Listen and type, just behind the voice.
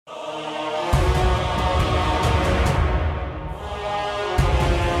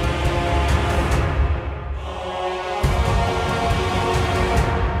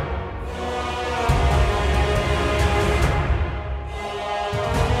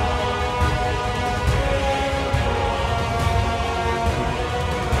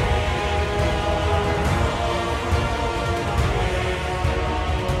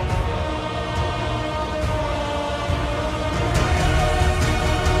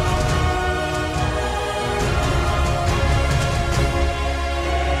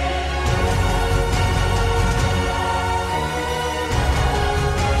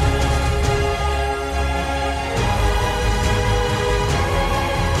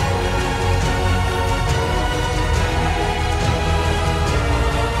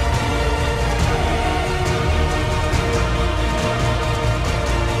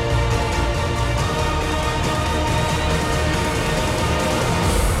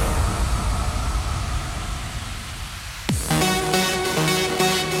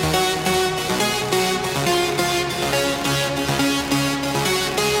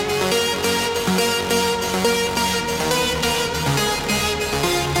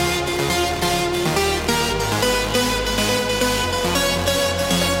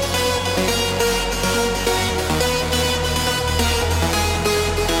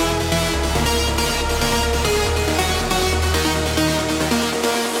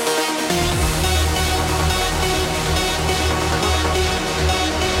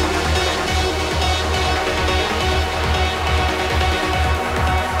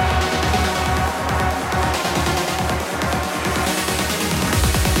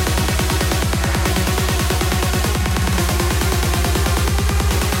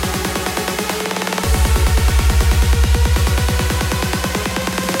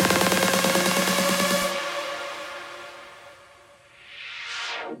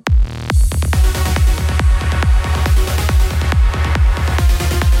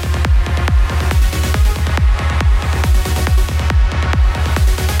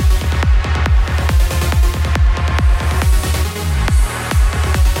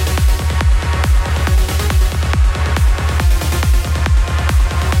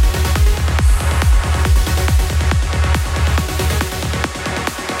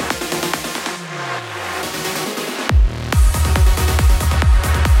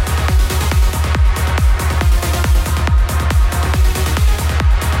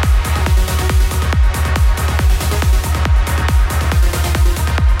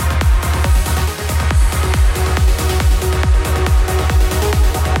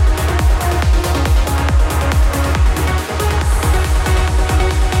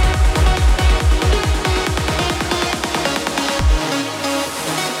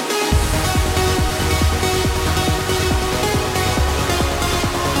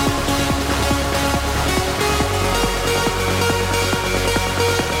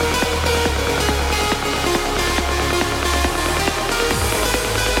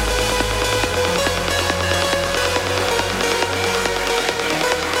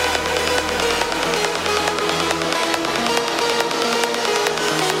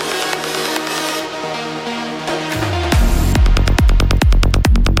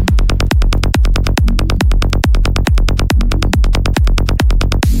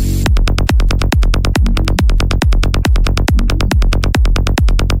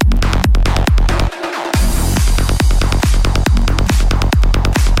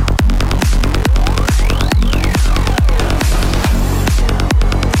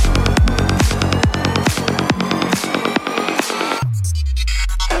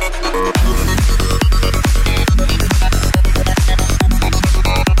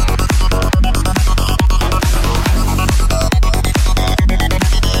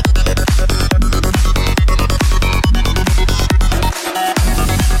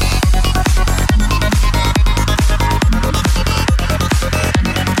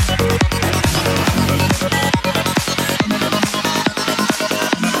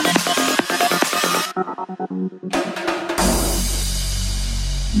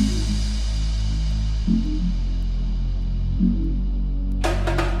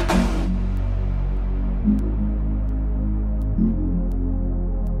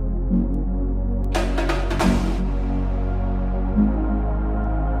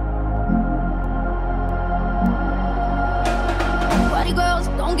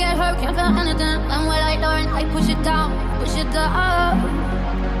push it down.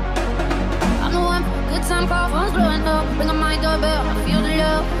 I'm the one, good time call, phone's blowing up. Ring on my doorbell, I feel the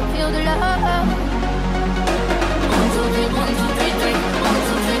love, feel the love. 1, 2, 3, 1, 2, 3, 3. 1,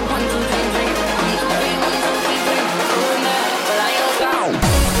 2, 3, 1, 2, 3, 3. 1, 2, 3, 1, 2, 3, 3. Going back, but I ain't gone.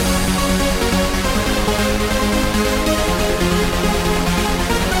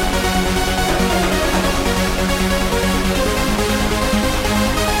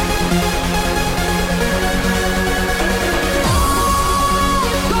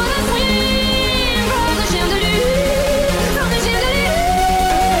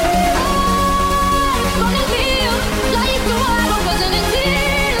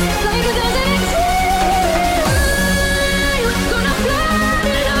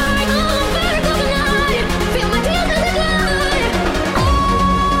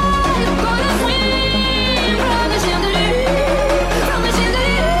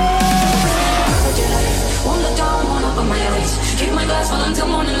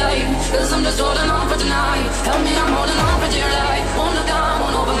 Cause I'm just holding on for tonight. Help me, I'm holding on for dear life. Won't look down,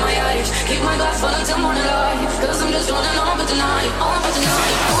 won't open my eyes. Keep my glass full until morning light. Cause I'm just holding on for tonight. On for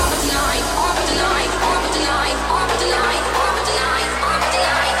tonight, on for tonight, on for tonight, on for tonight, on for tonight, on for tonight, on for tonight, on for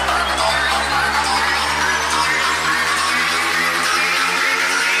tonight, on for tonight.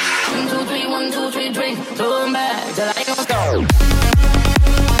 1, 2, 3, 1, 2, 3, drink. Throw 'em back till I don't go.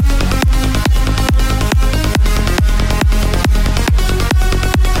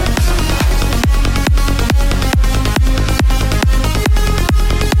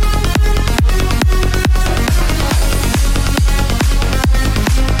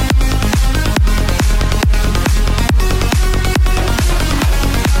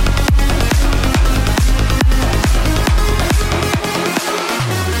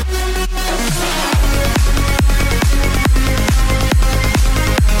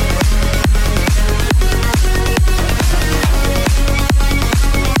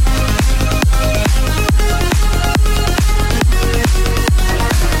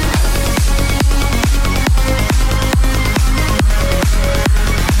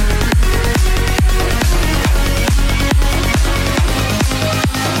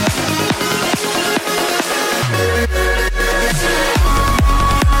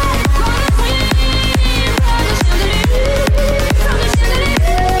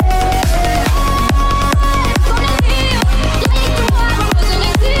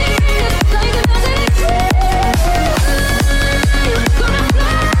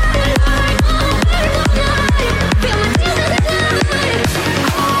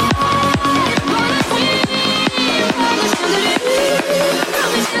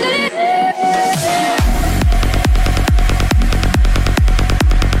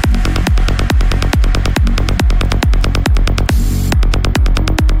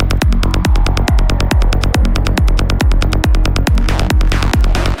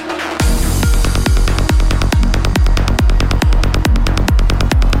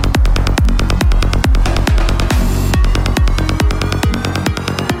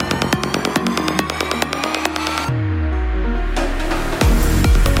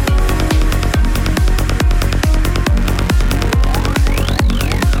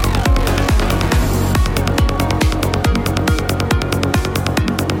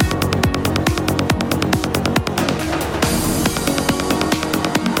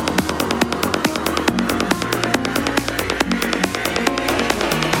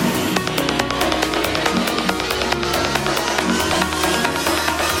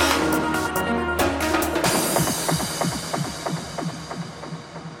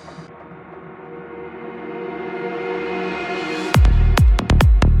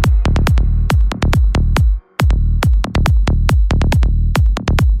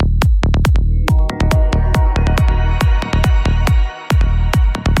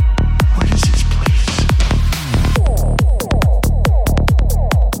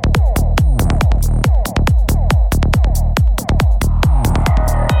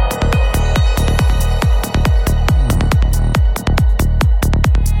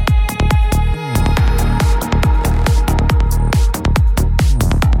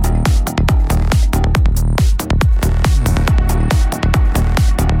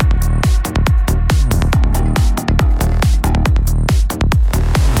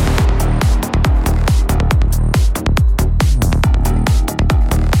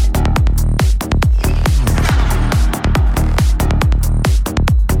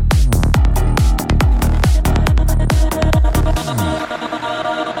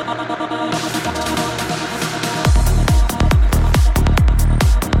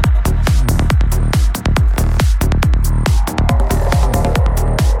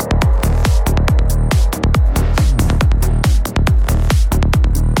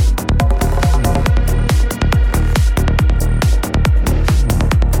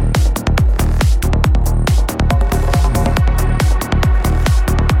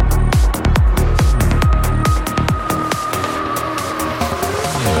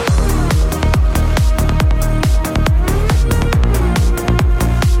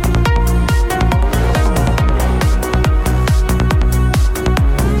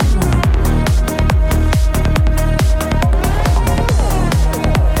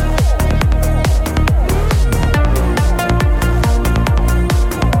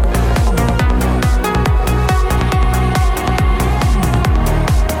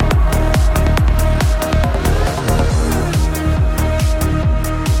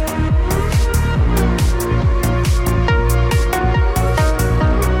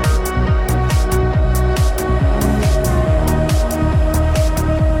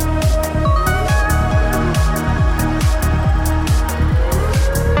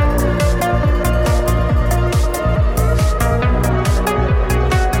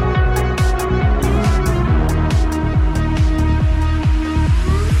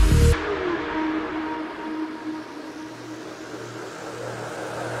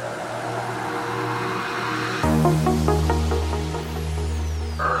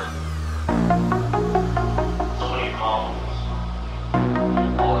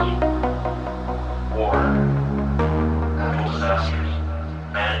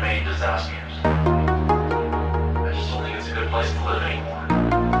 man-made disasters. I just don't think it's a good place to live anymore.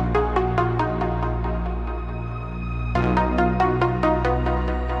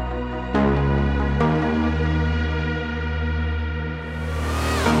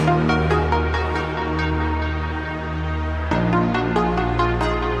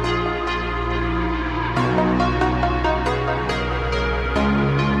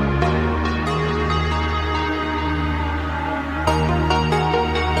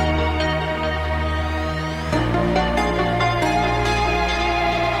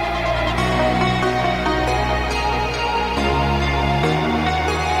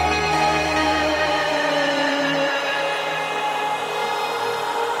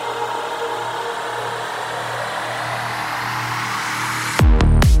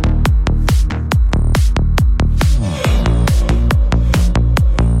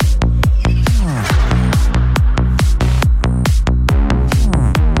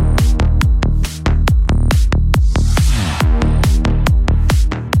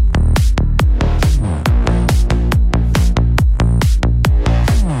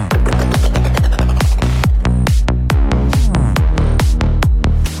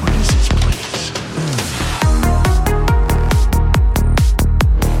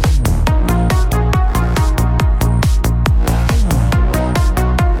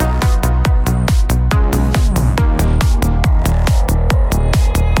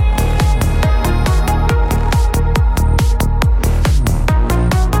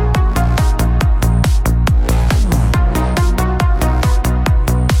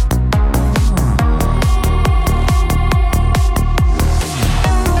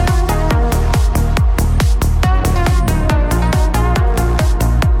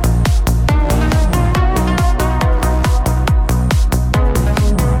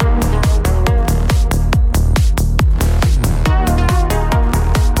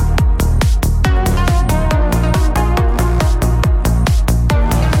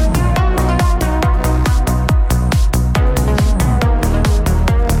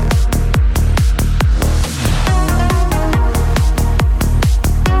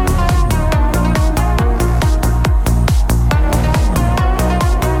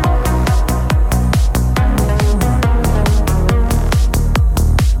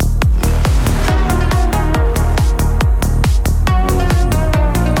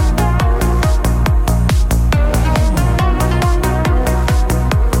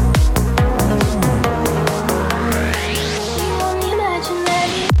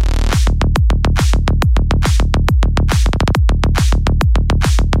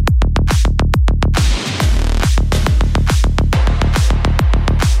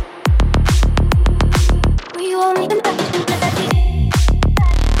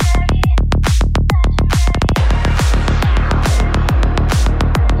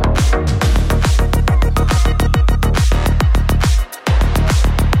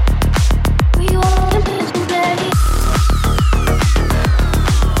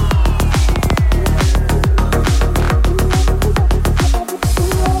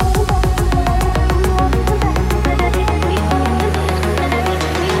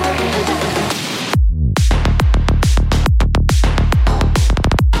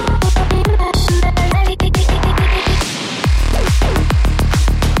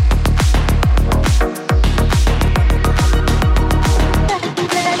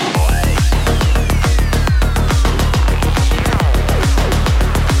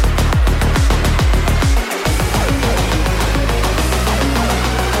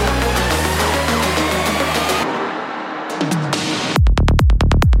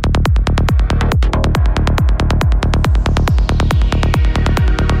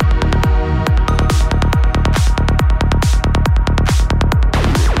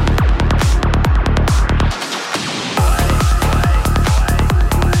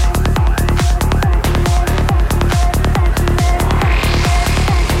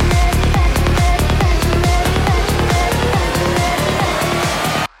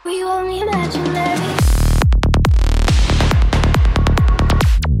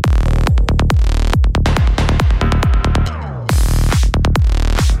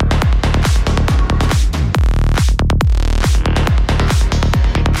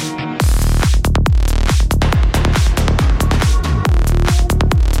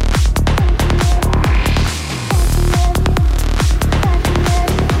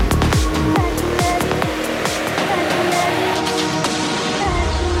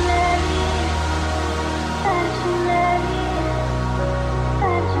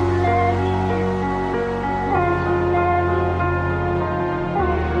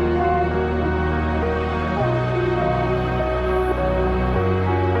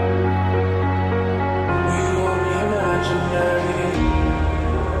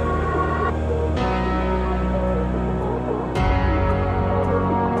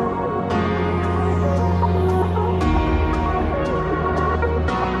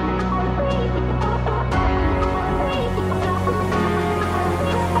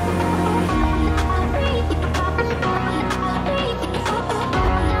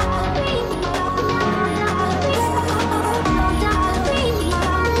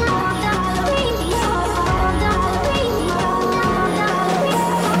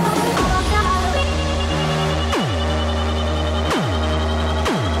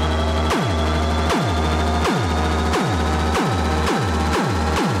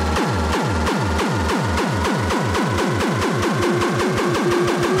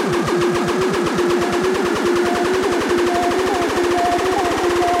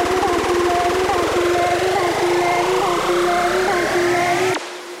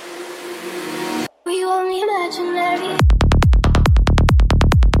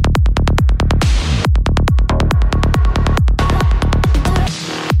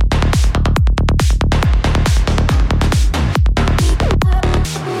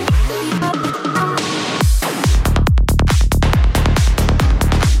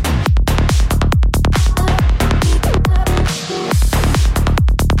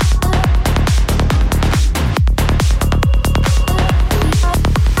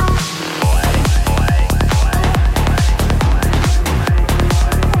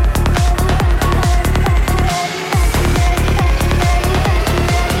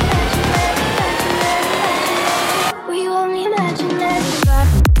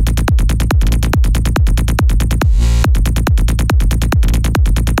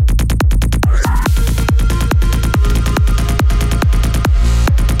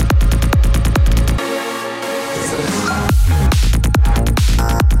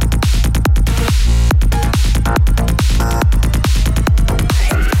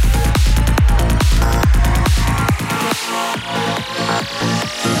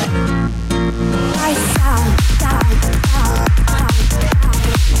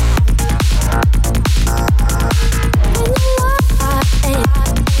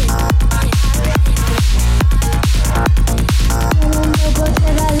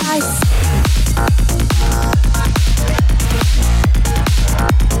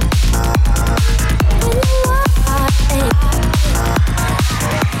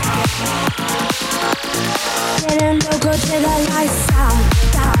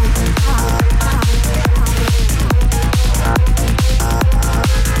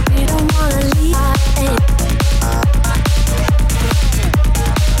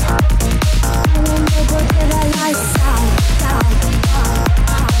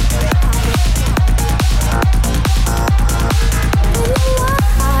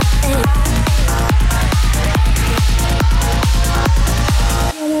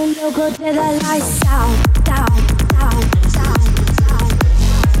 Hear the lights down, down, down, down, down.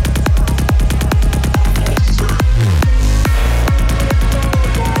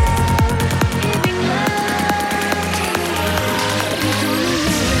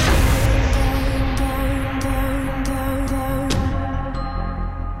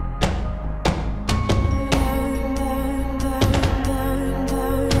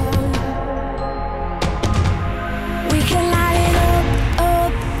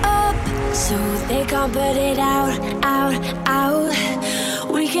 Put it out, out, out.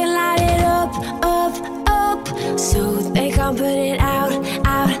 We can light it up, up, up, so they can't put it out,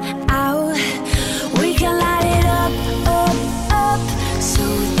 out, out. We can light it up, up, up, so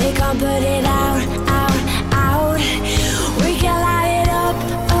they can't put it out, out, out. We can light it up,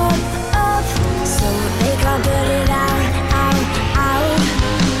 up, up, so they can't put it out, out, out.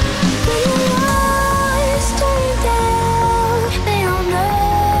 When the lights turn down, they don't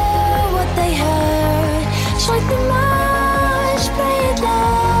know what they heard. Strike the march, play it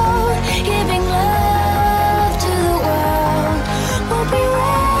loud, giving love to the world. We'll be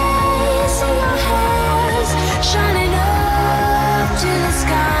raising our hands, shining up to the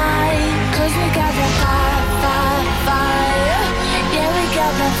sky. 'Cause we got the fire, fire, fire. Yeah, we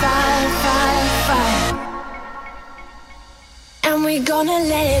got the fire, fire, fire. And we're gonna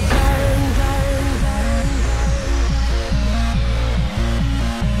let it burn, burn, burn.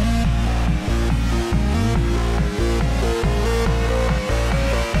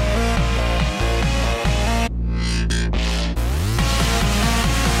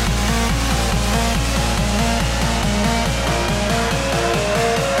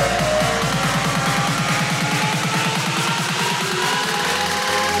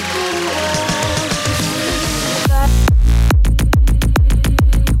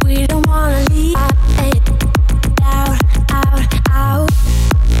 We don't wanna leave out, out, out.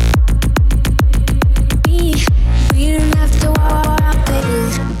 We don't have to walk, baby.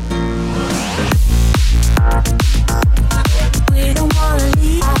 We don't wanna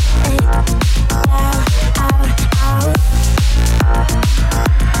leave out, out, out.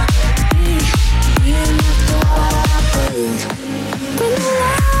 We don't have to walk, baby. When the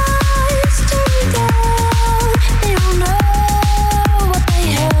lights turn down, they don't know what they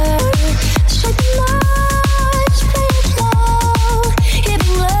heard. Strike the march, play it loud,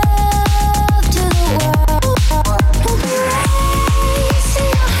 giving love to the world. We'll be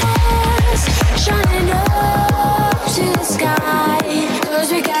raising our hands, shining up to the sky. 'Cause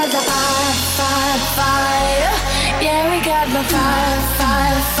we got the fire, fire, fire. Yeah, we got the fire,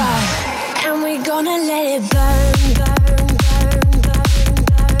 fire, fire. And we're gonna let it burn, burn, burn, burn,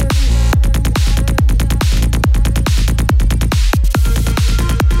 burn.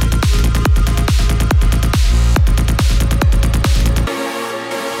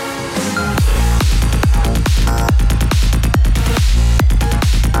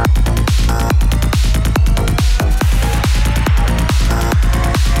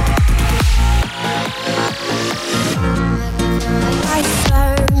 Lights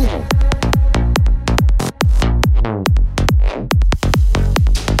burn.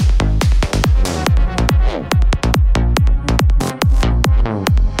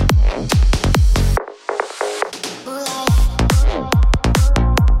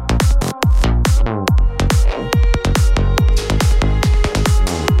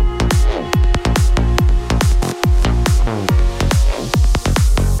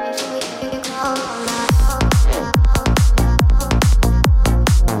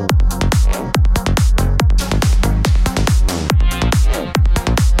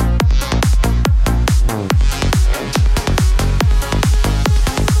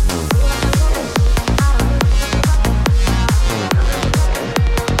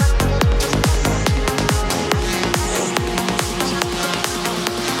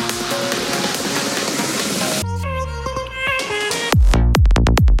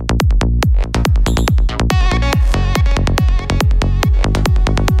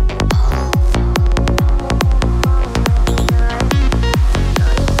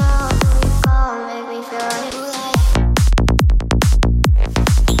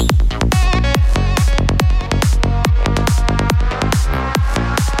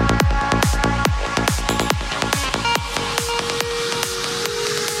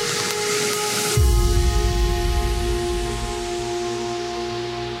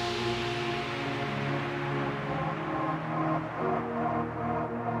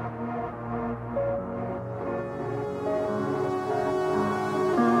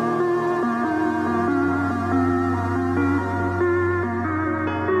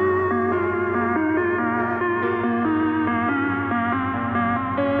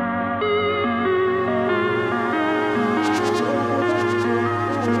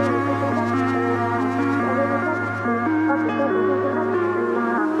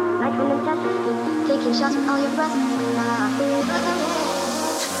 taking shots with all your breath.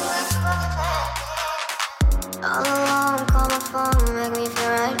 All alone, call my phone, make me feel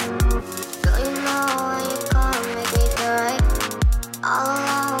right. Girl, you know when you come, make me feel right. All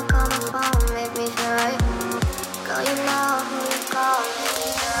alone, call my phone, make me feel right. Girl, you know who you call, make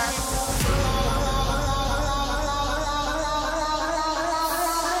me feel right.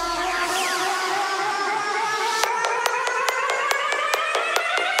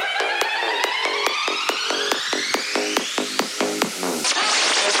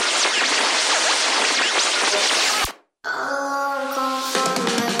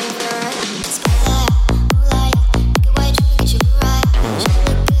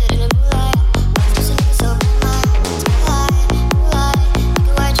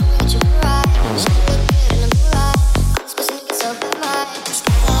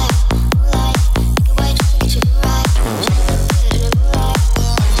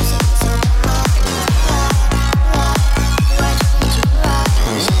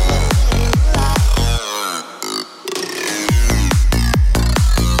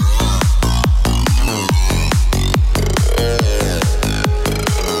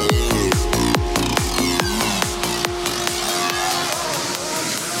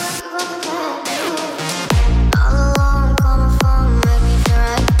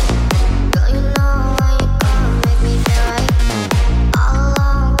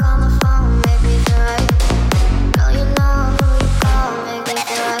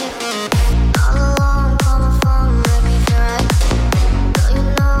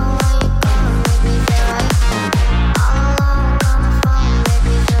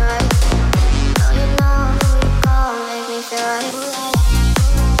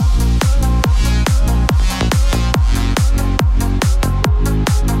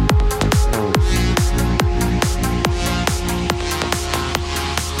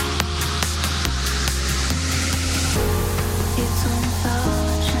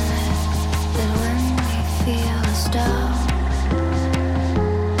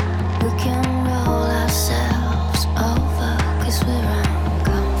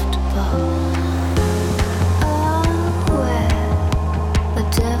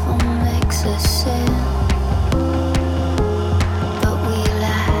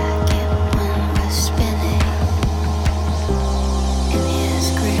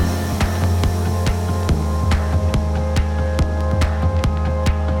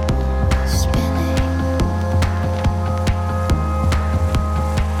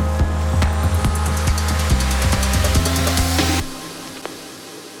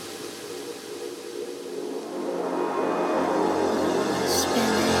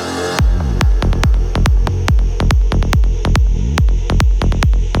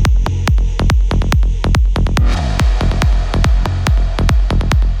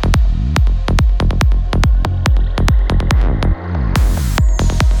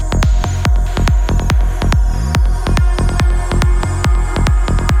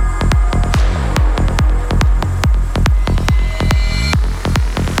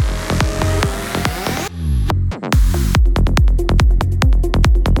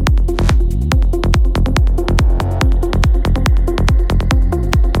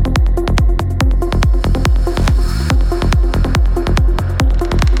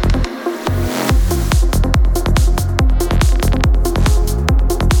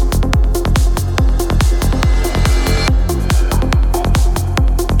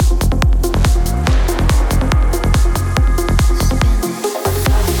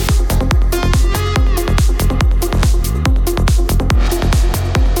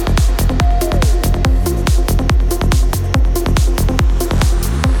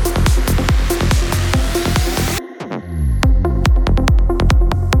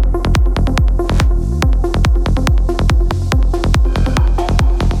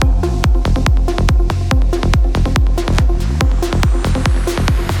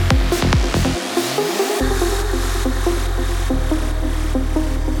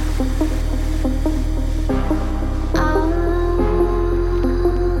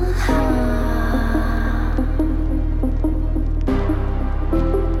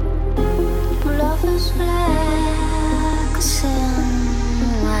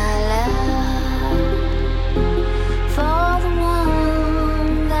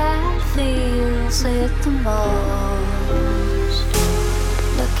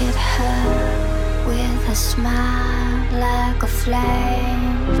 a smile like a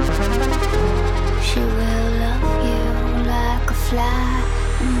flame. She will love you like a fly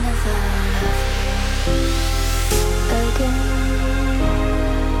and never love you again.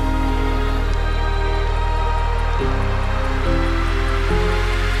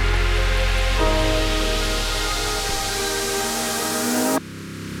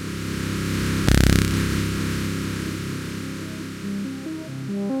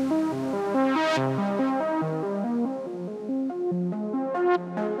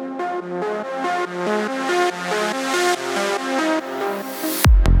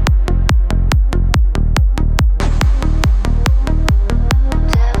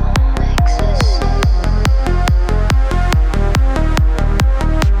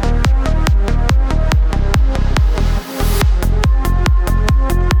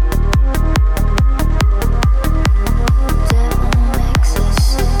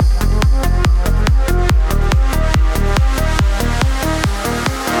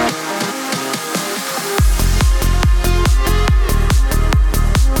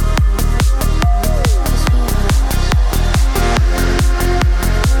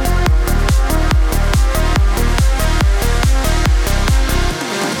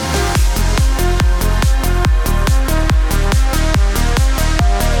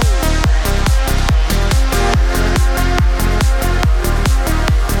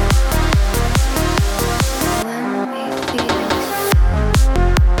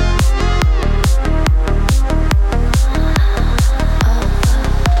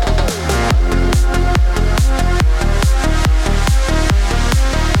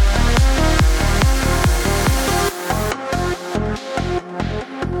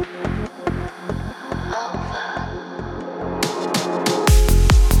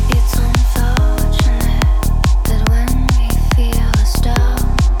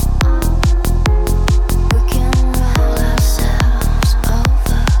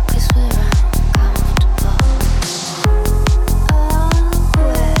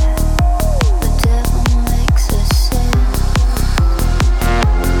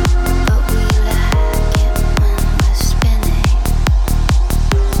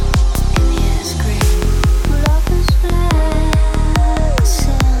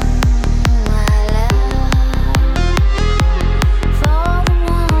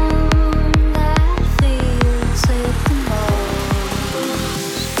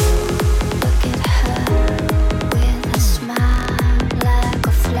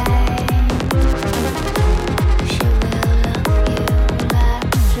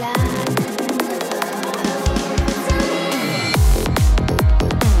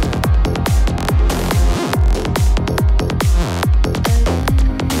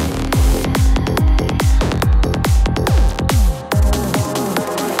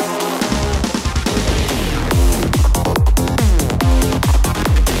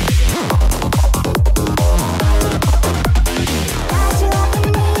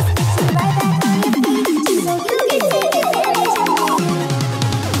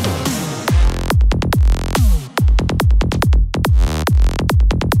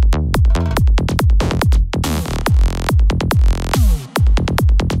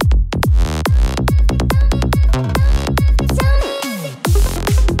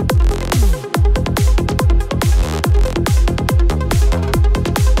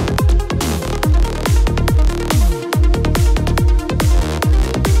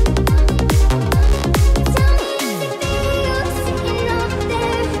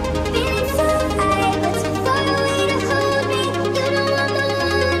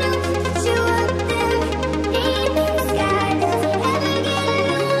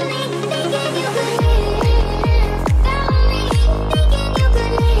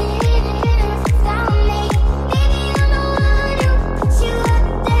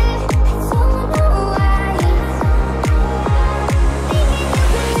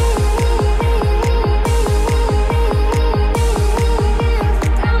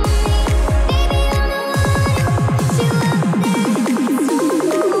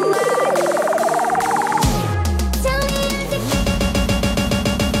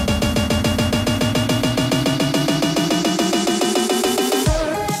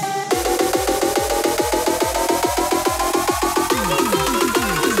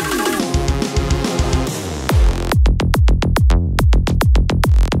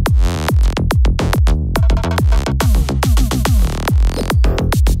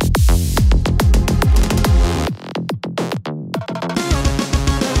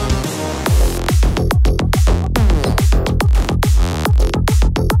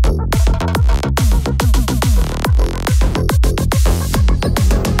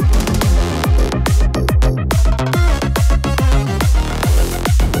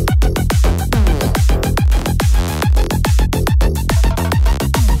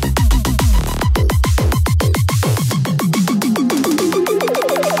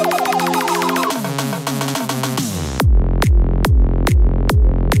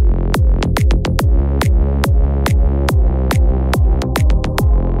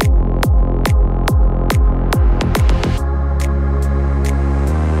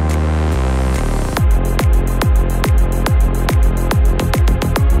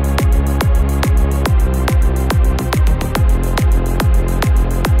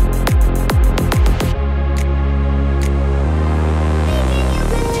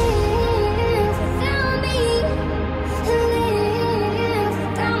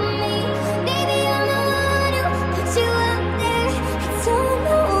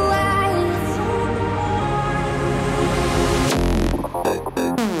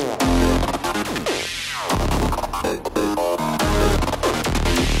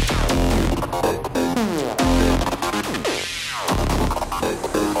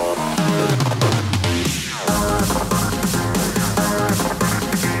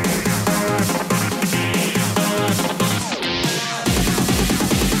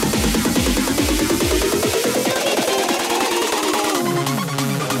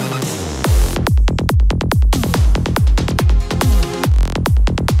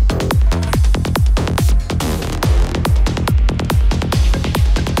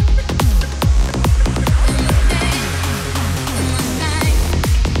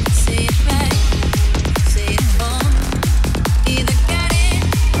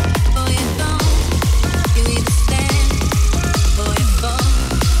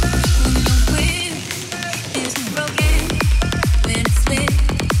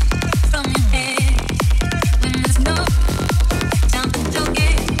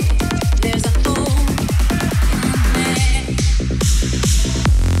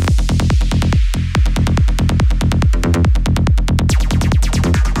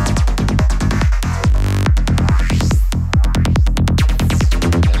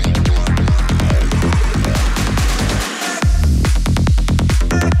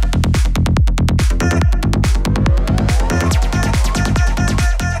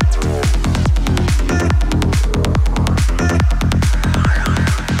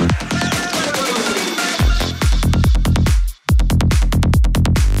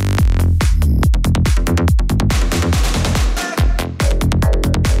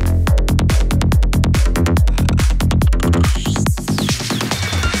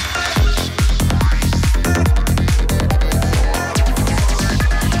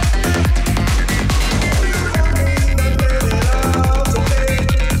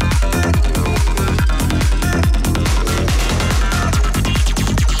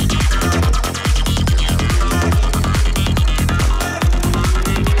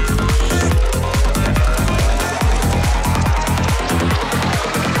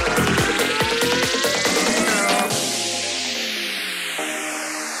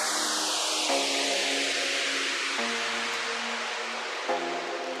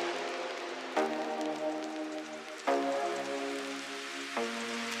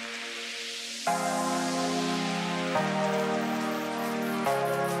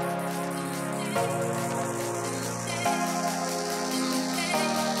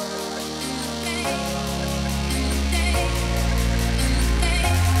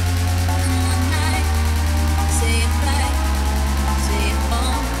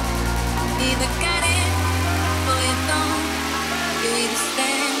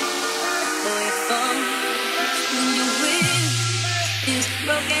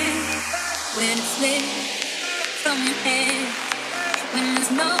 when it slips from your hand, when there's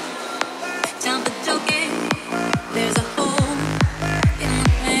no time for joking, there's a hole in the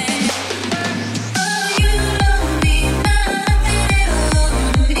plan. Oh, you don't mean nothing at all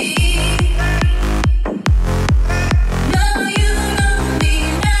to me. No, you don't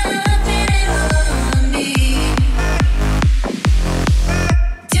mean nothing at all to me.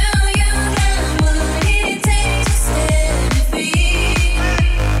 Do you have what it takes to set me free?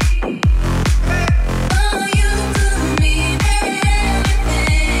 Oh, you could mean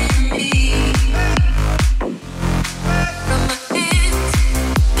everything to me. From my hands,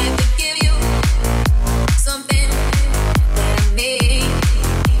 I could give you something that I made.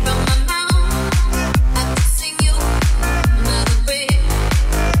 From my mouth, I could sing you another breath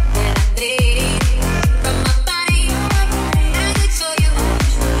that I made. From my body, I could show you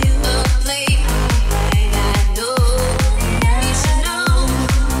a place I know. You should know,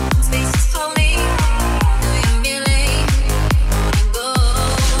 space is calling. Do you really wanna go?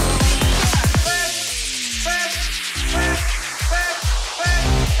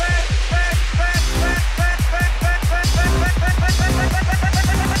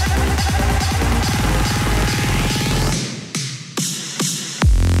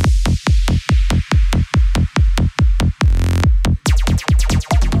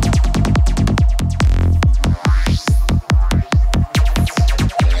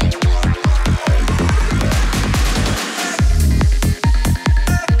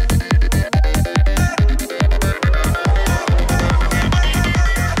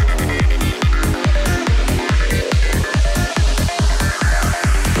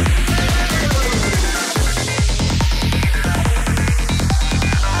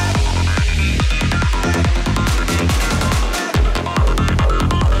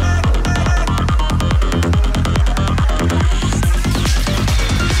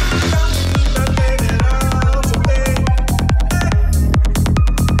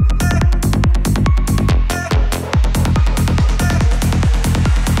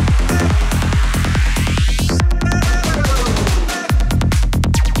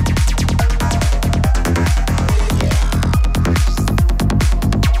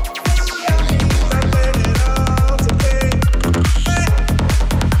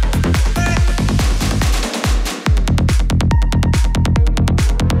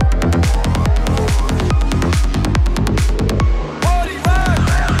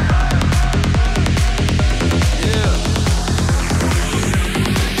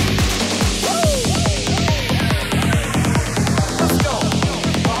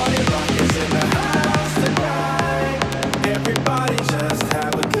 Everybody just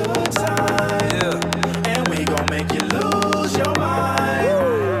have a good time. And we gon' make you lose your mind.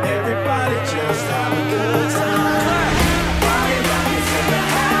 Everybody just have a good time. Party rockers in the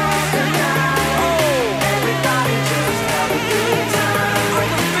house tonight. Everybody just have a good time.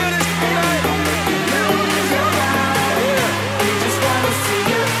 And we gon' make you lose your mind. We just wanna see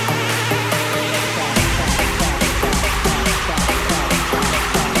you.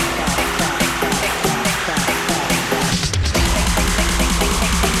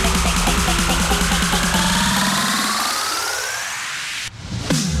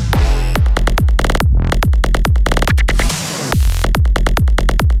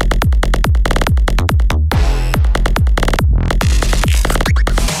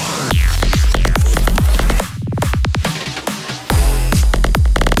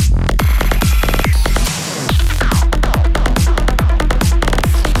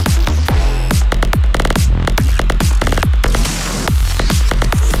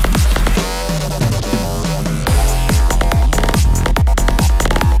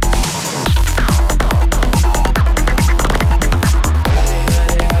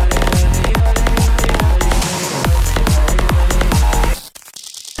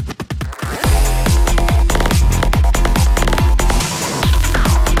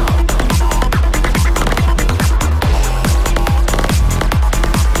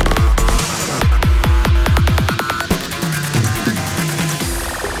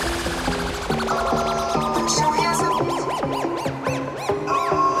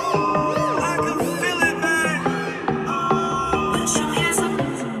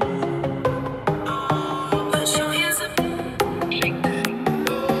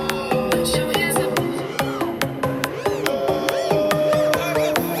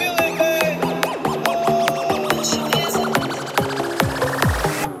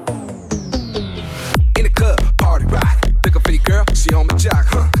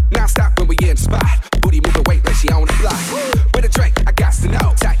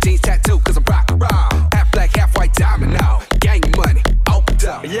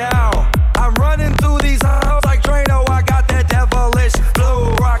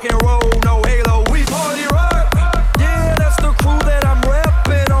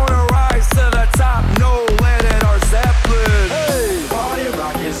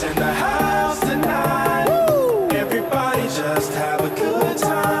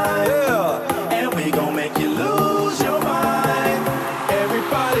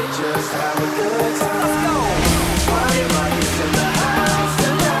 just have a good time. Party like it's in the house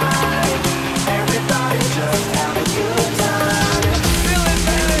tonight. Everybody just have a good time. Feel it,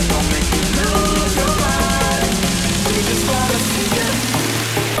 baby. Don't make you lose your mind. We just wanna see you.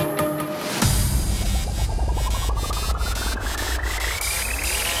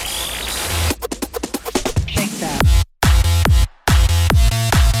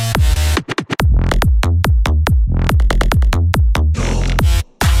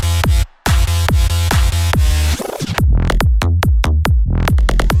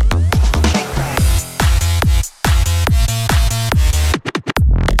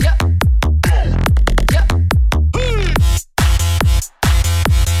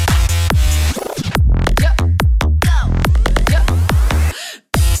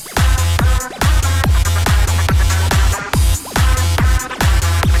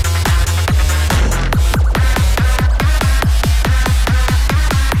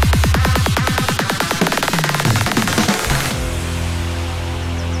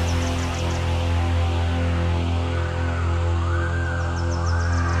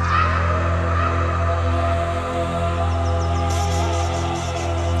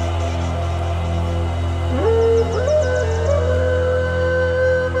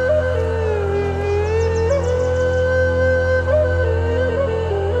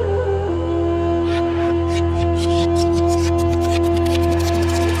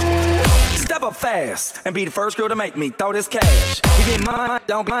 Fast and be the first girl to make me throw this cash. We get mine,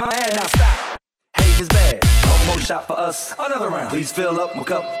 don't be mad, now stop. Hate is bad, one more shot for us, another round. Please fill up my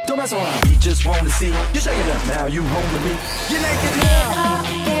cup, don't mess around. We just want to see you shake it up now. You home with me, you're naked now. Get up,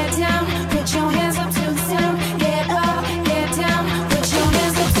 get down, put your hands up to the sound. Get up, get down, put your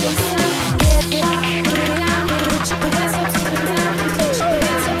hands up to the sound. Get up, put it down, put your hands up to the ground. Put your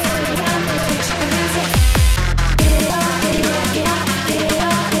hands up to the ground, put your hands up. Get up, get up, get up, get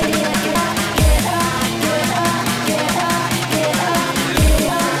up, get up, get up.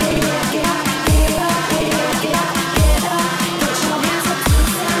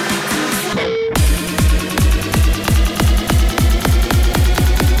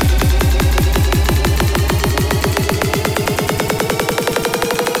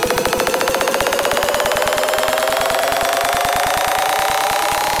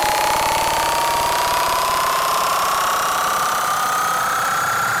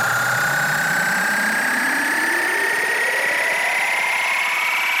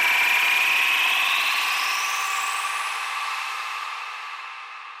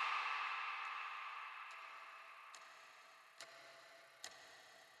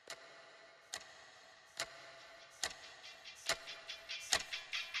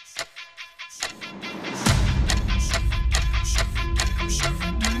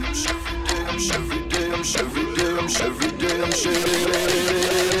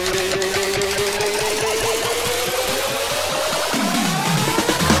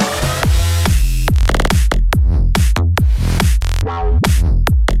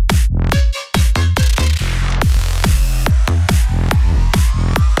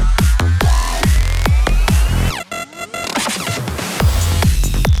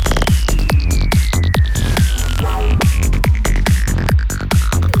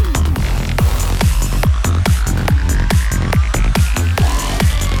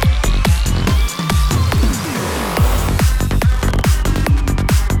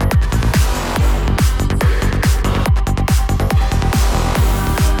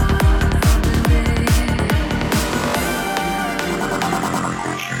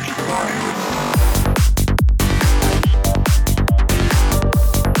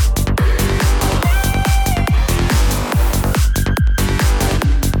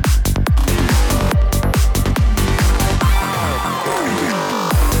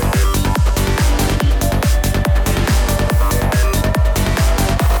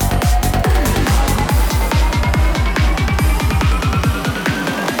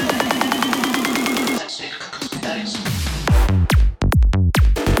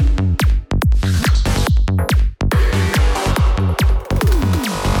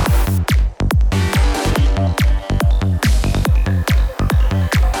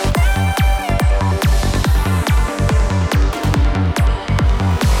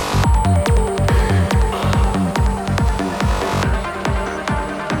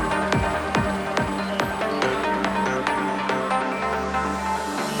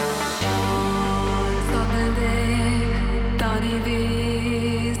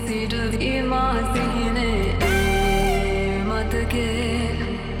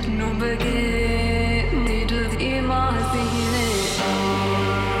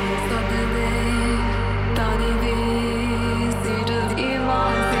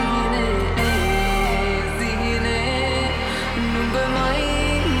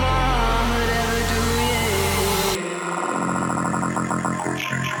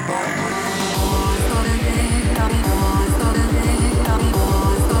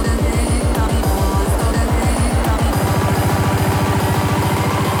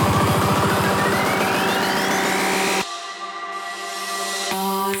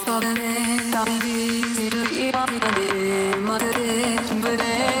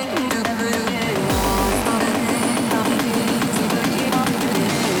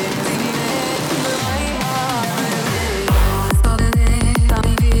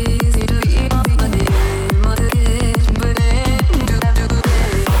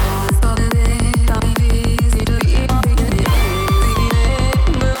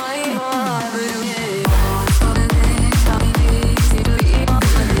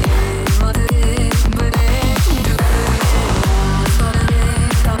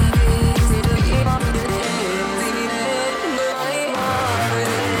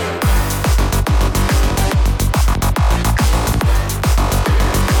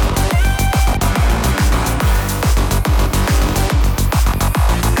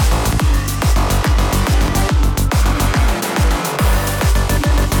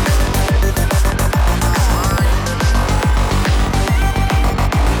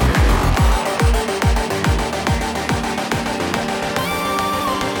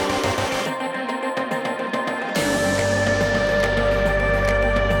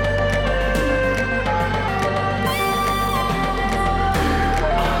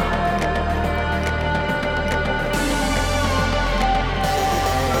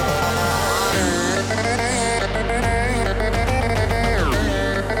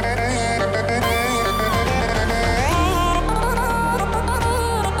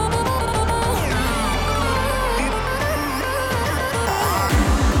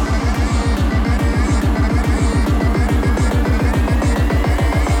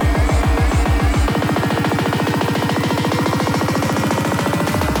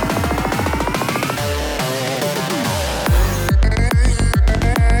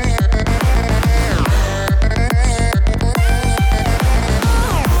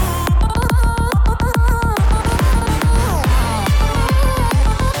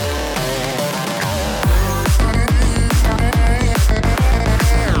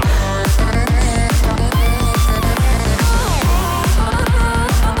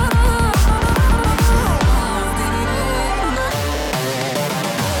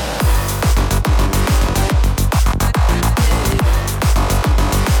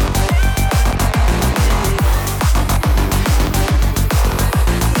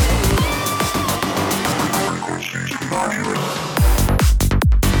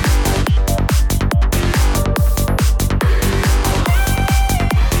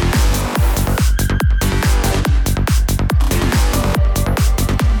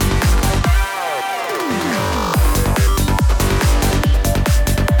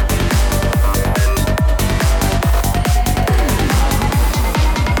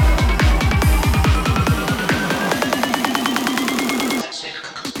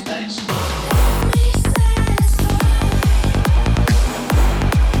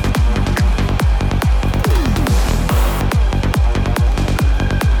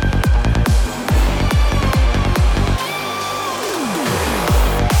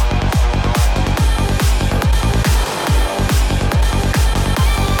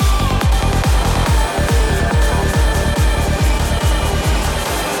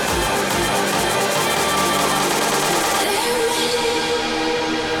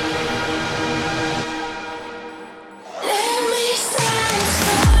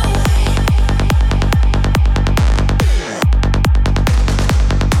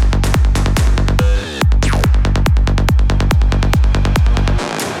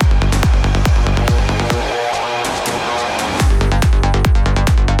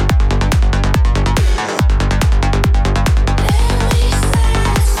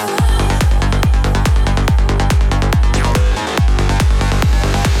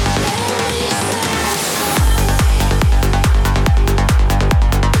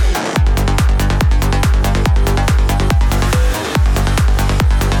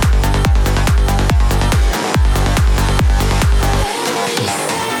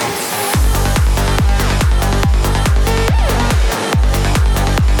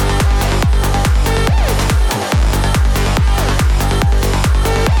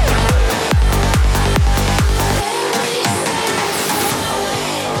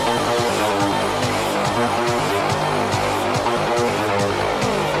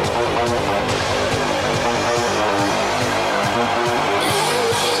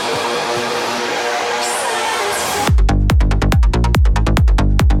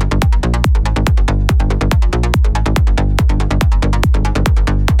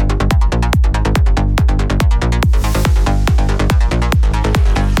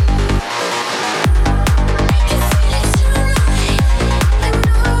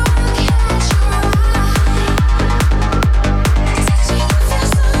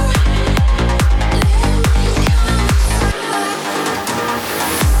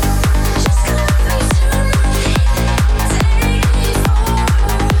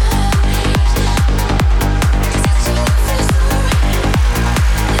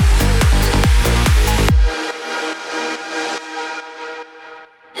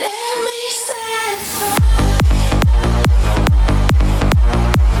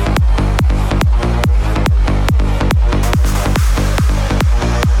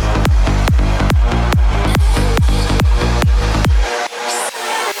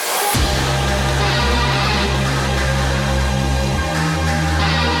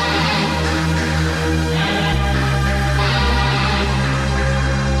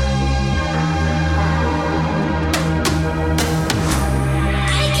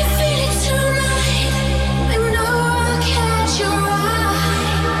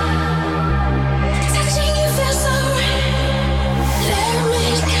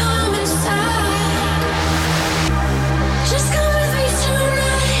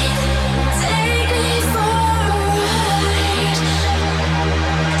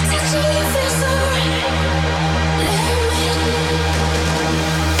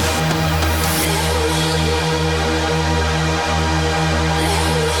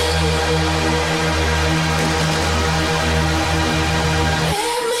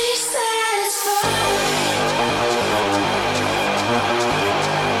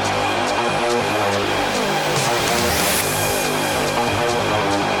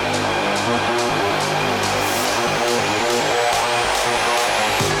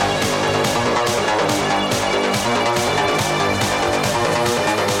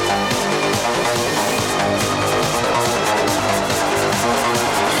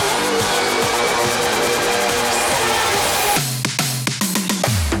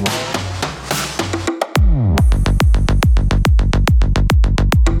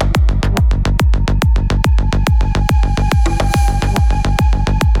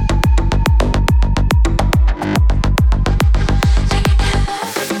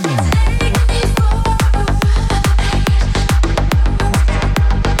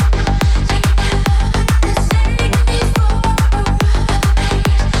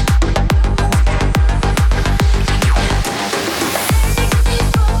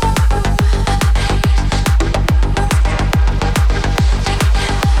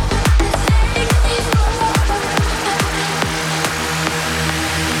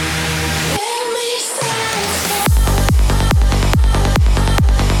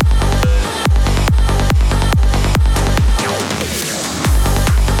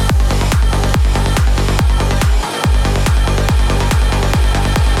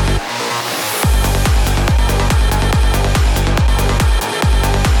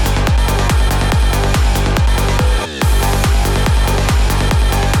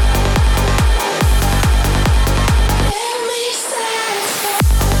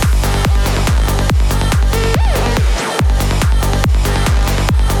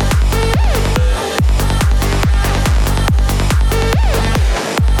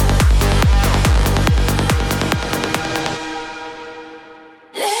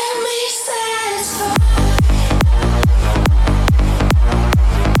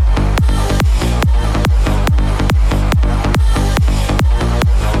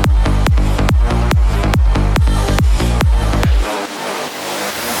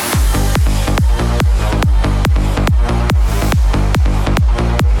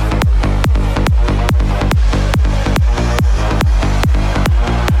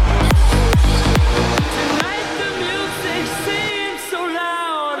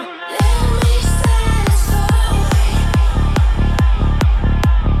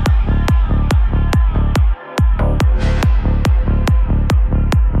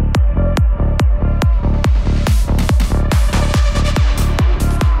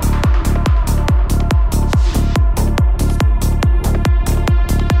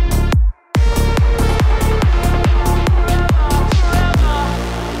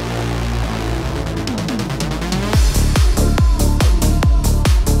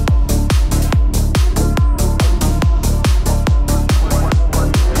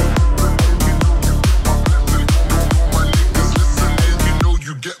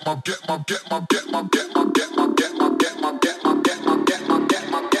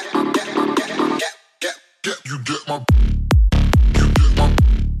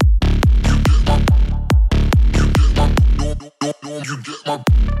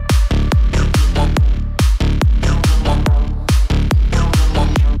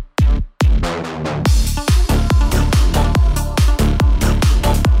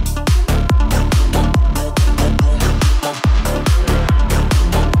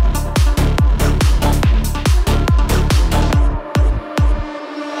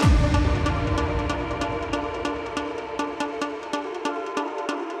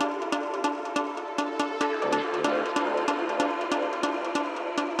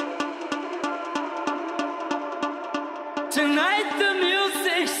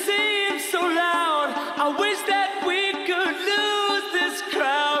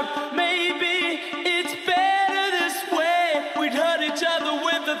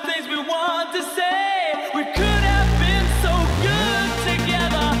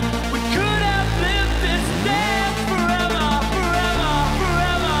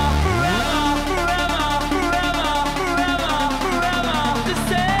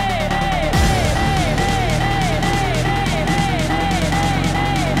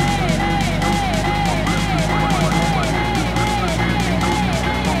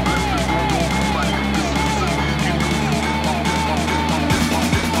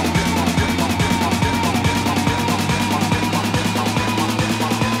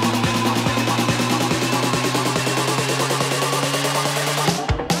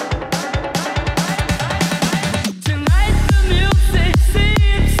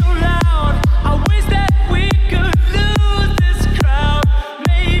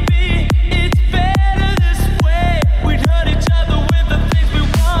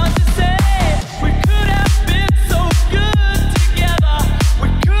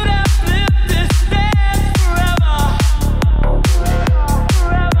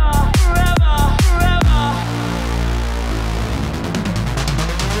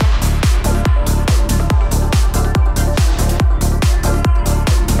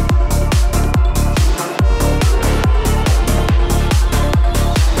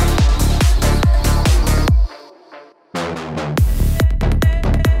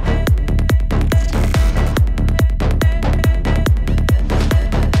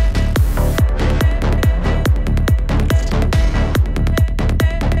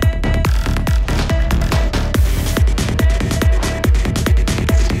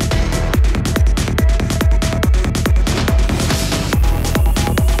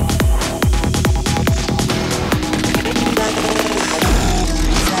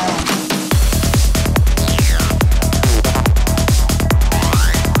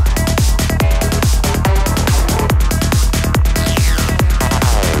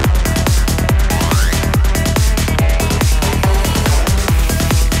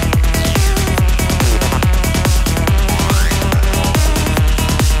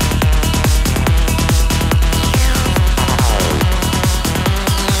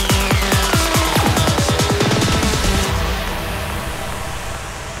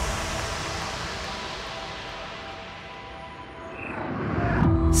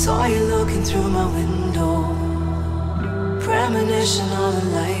 Saw you looking through my window, premonition of the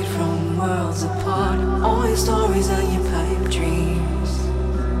light from worlds apart. All your stories and your pipe dreams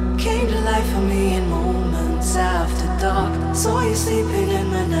came to life for me in moments after dark. Saw you sleeping in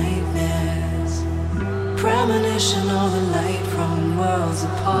my nightmares, premonition of the light from worlds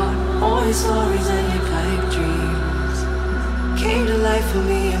apart. All your stories and your pipe dreams came to life for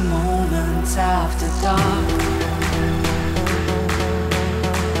me in moments after dark.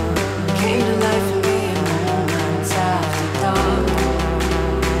 Came to life for me in moments after dark.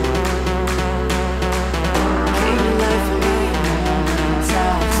 Came to life for me in moments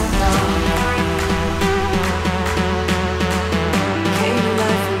after dark. Came to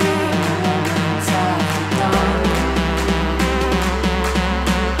life for me in moments after dark.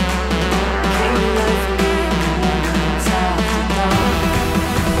 Came to life for me in moments after dark.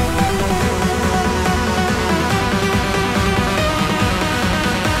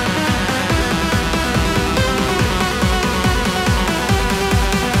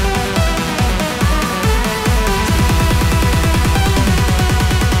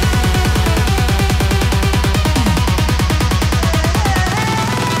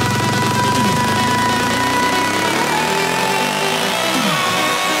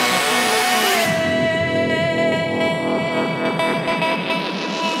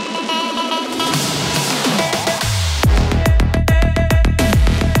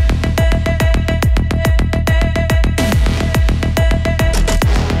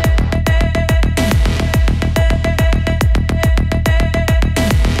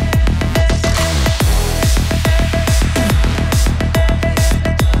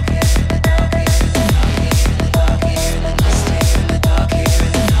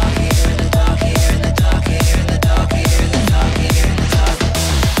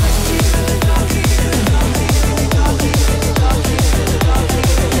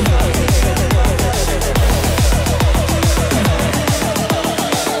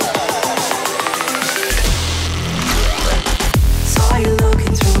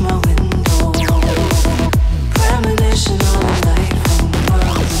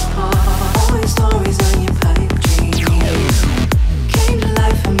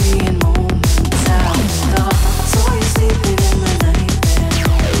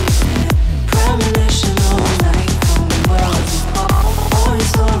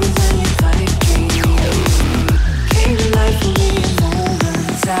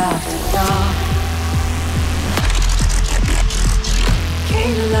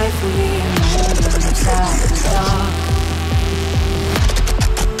 Came to life for me in moments after dark.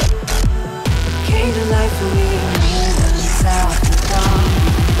 Came to life for me in moments after dark.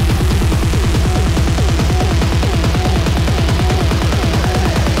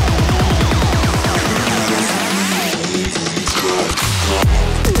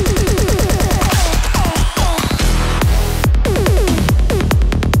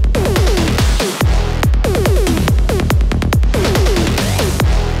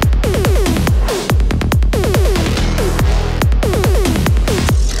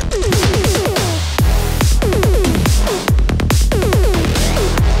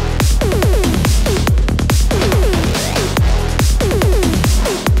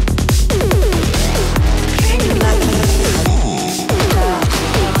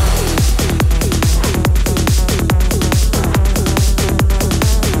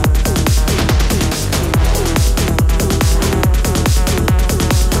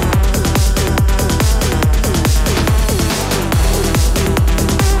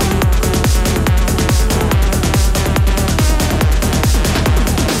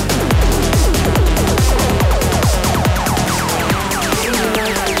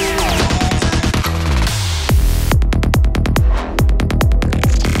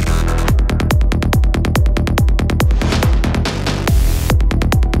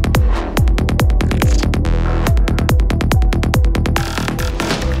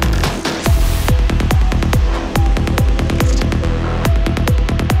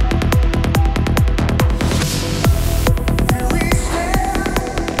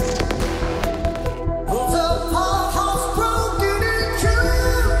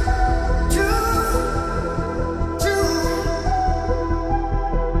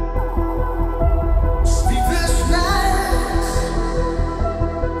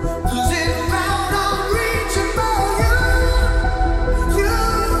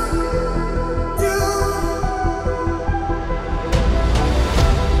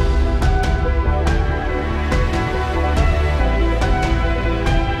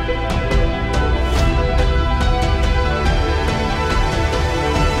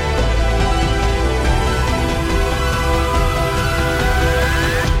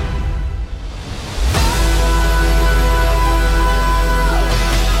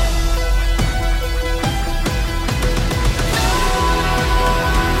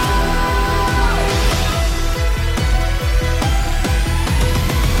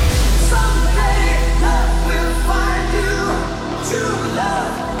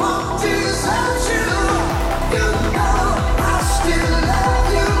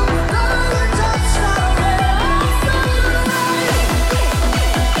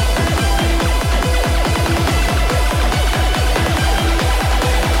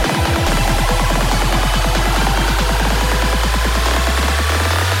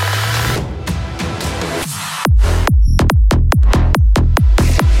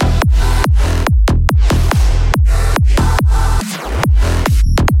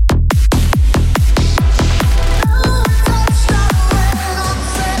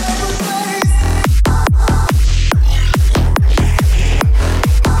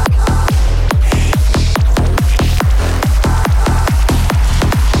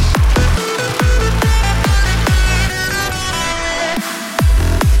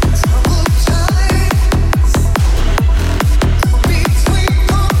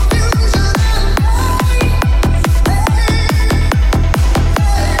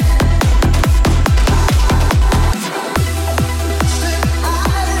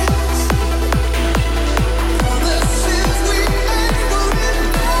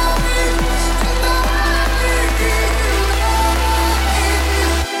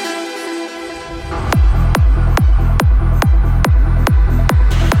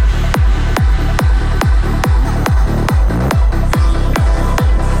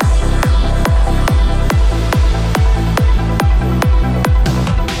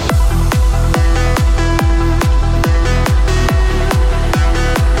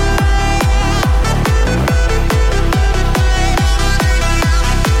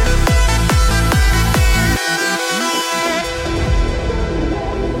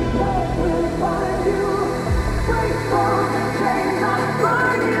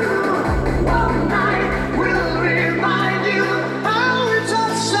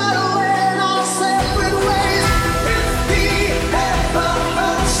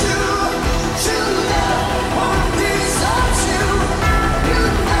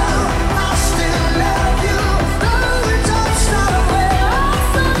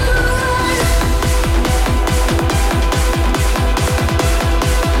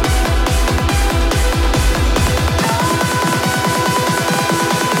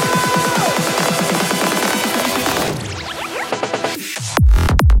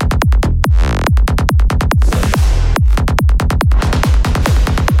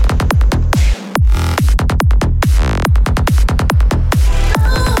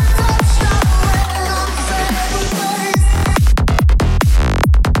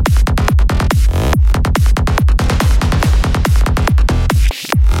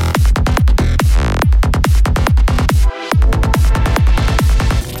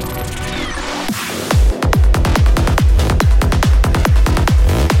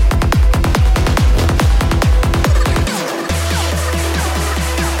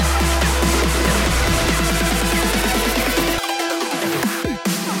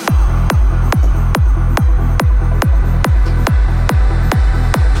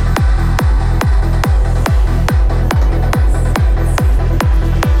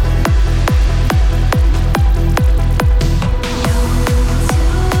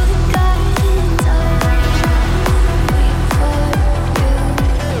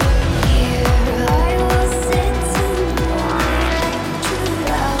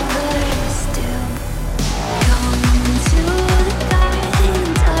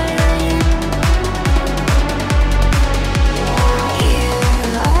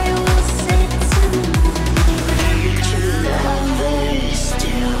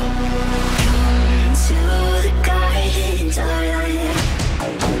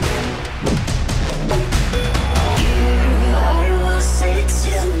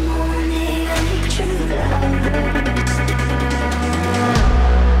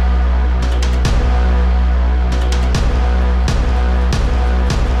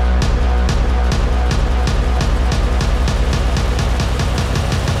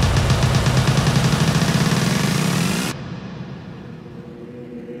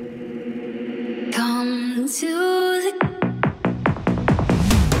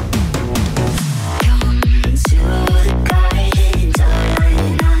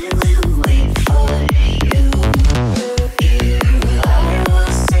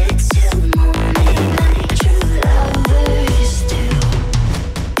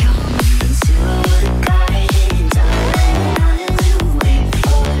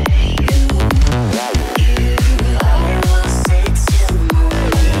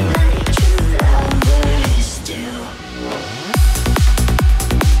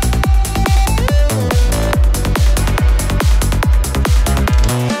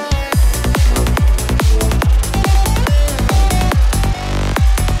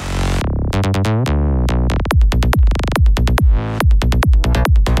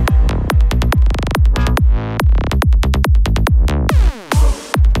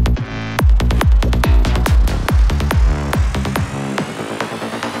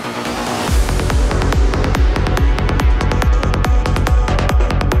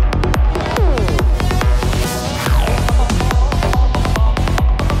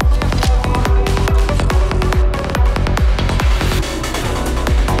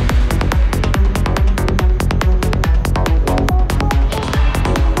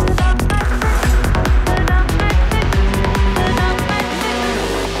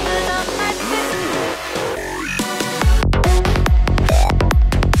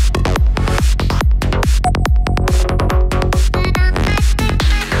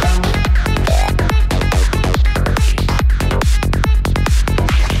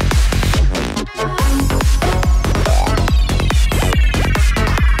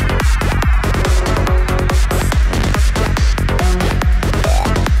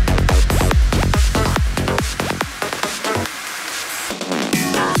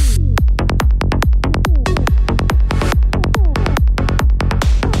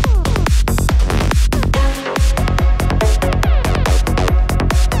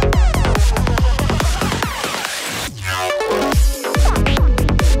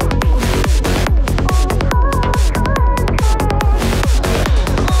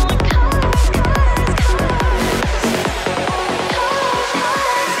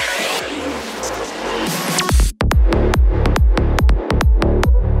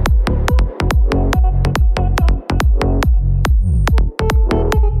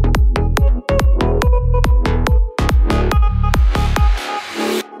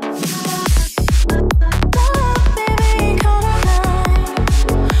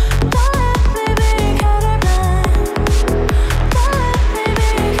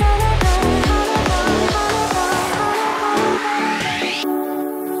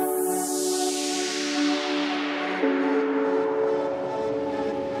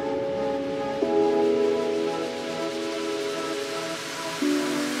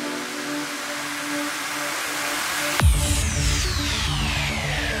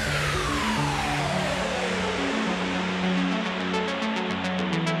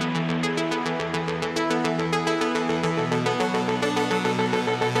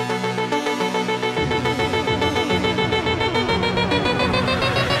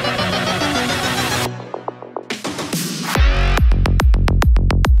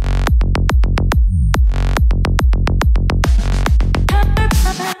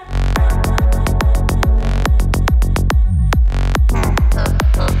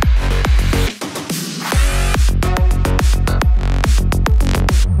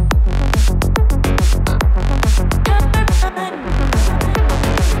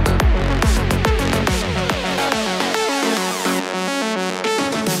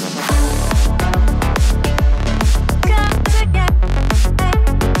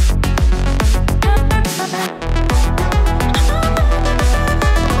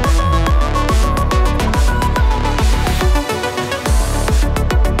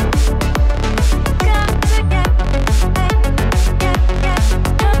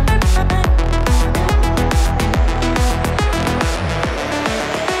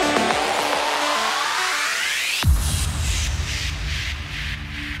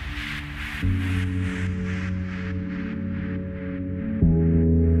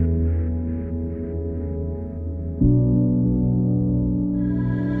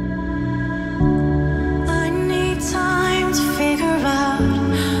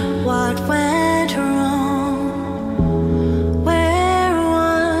 what went wrong? Where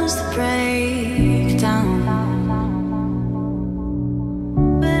was the breakdown?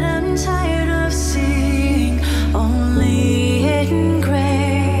 But I'm tired of seeing only it in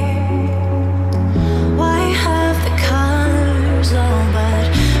gray. Why have the colors all but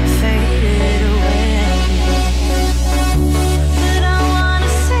faded away? But I wanna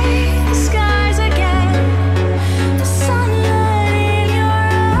see the skies again, the sunlight in your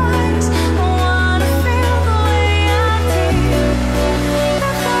eyes. I wanna feel the way I did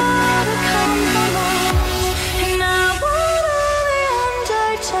before the compromise. And I want all the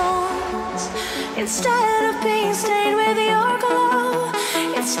undertones instead of being stained with your glow.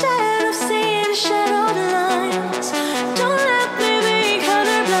 Instead of seeing shadowed lines, don't let me be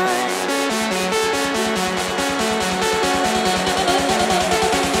colorblind.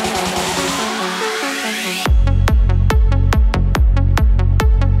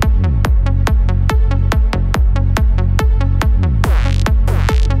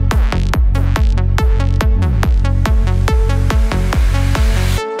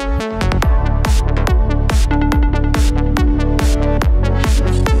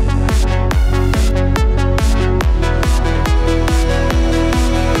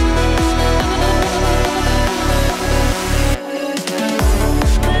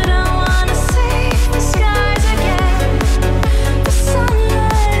 But I wanna see the skies again, the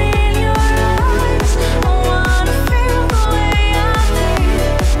sunlight in your eyes. I wanna feel the way I did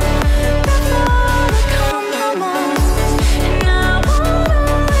before the compromise. And I want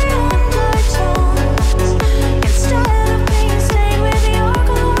all the undertones instead of being stained with your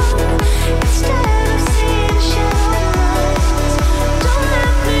glow. Instead of seeing shadowed lines, don't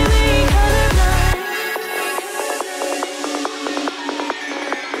let me be colorblind.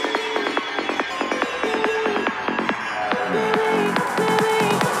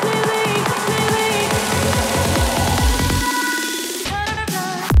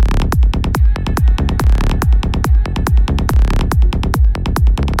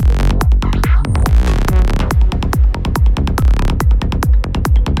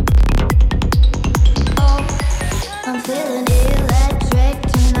 I'm feeling electric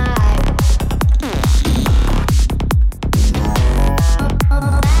tonight.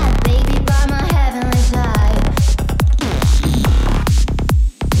 Bad baby by my heavenly side.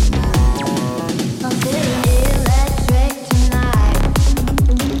 I'm feeling electric tonight.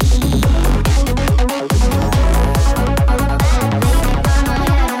 Bad baby by my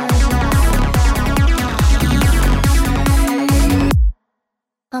heavenly side.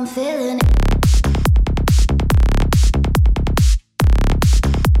 I'm feeling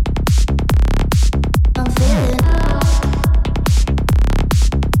I'm feeling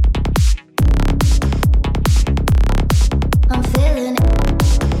I'm feeling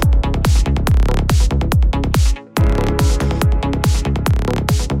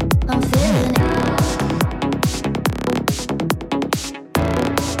I'm feeling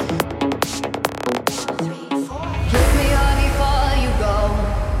Kiss me hard before you go.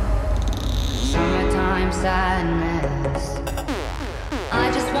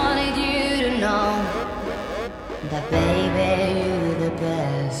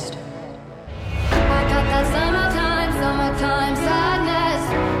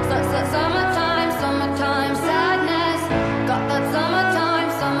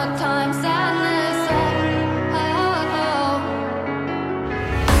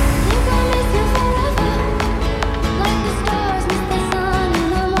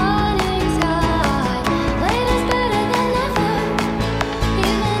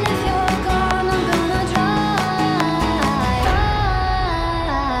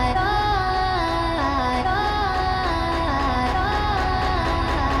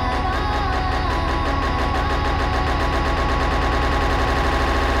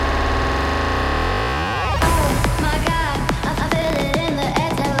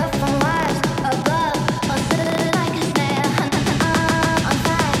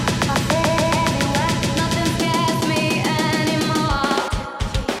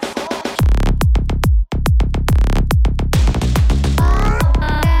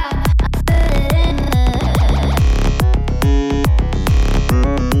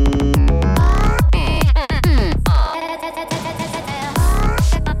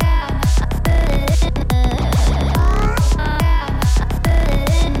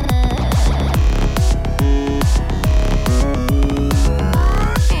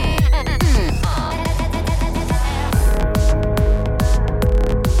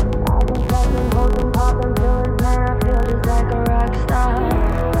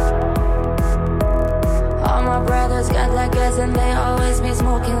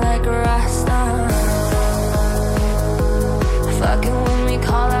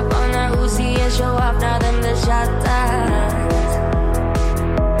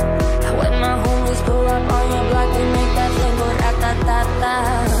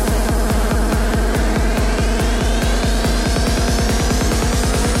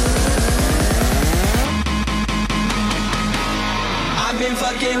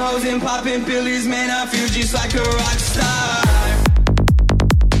 hoes and popping pillies, man, I feel just like a rock star.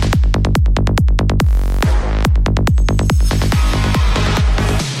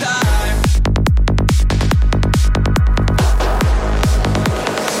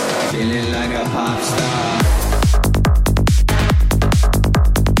 Feeling like a pop star.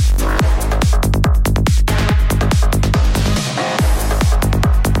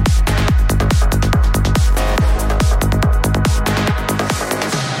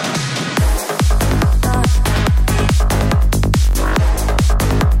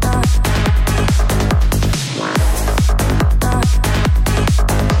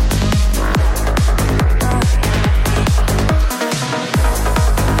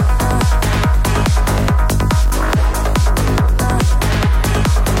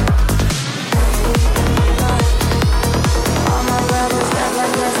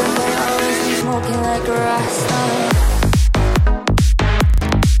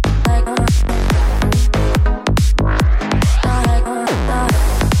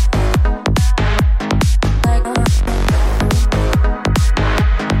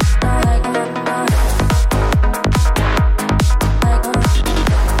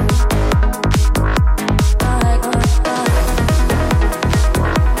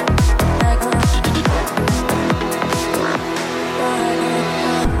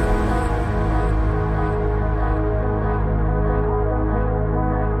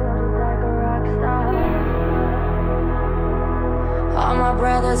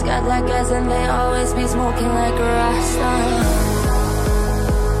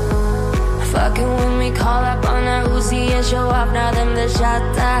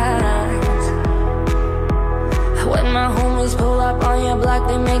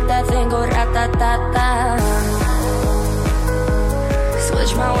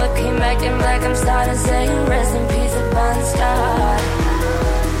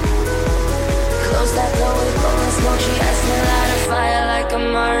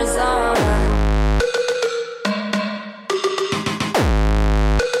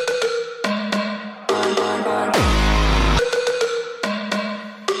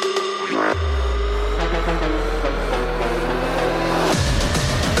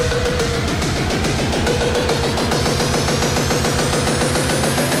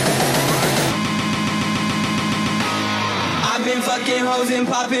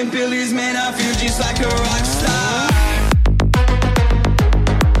 Popping pillies, man, I feel just like a rock star.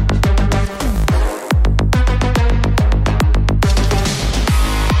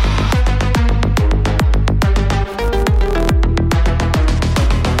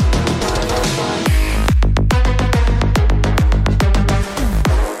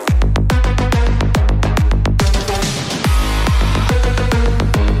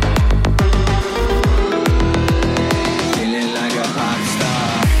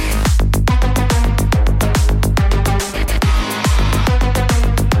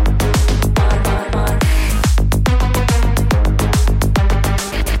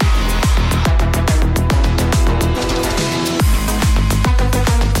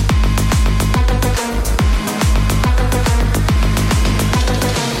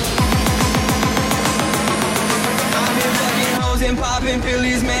 Popping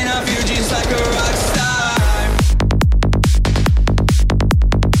pillies, man, I feel just like a rock star.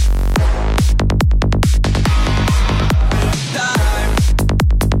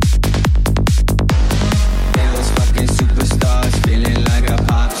 Those fucking superstars, feeling like a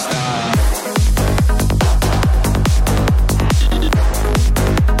pop star.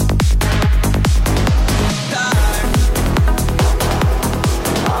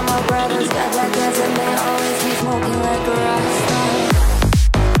 All my brothers got black guns and they always be smoking like a rock star.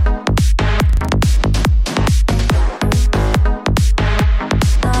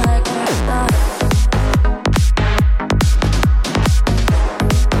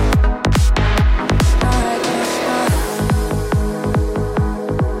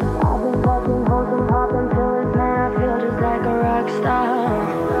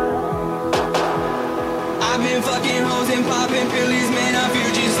 I've been fucking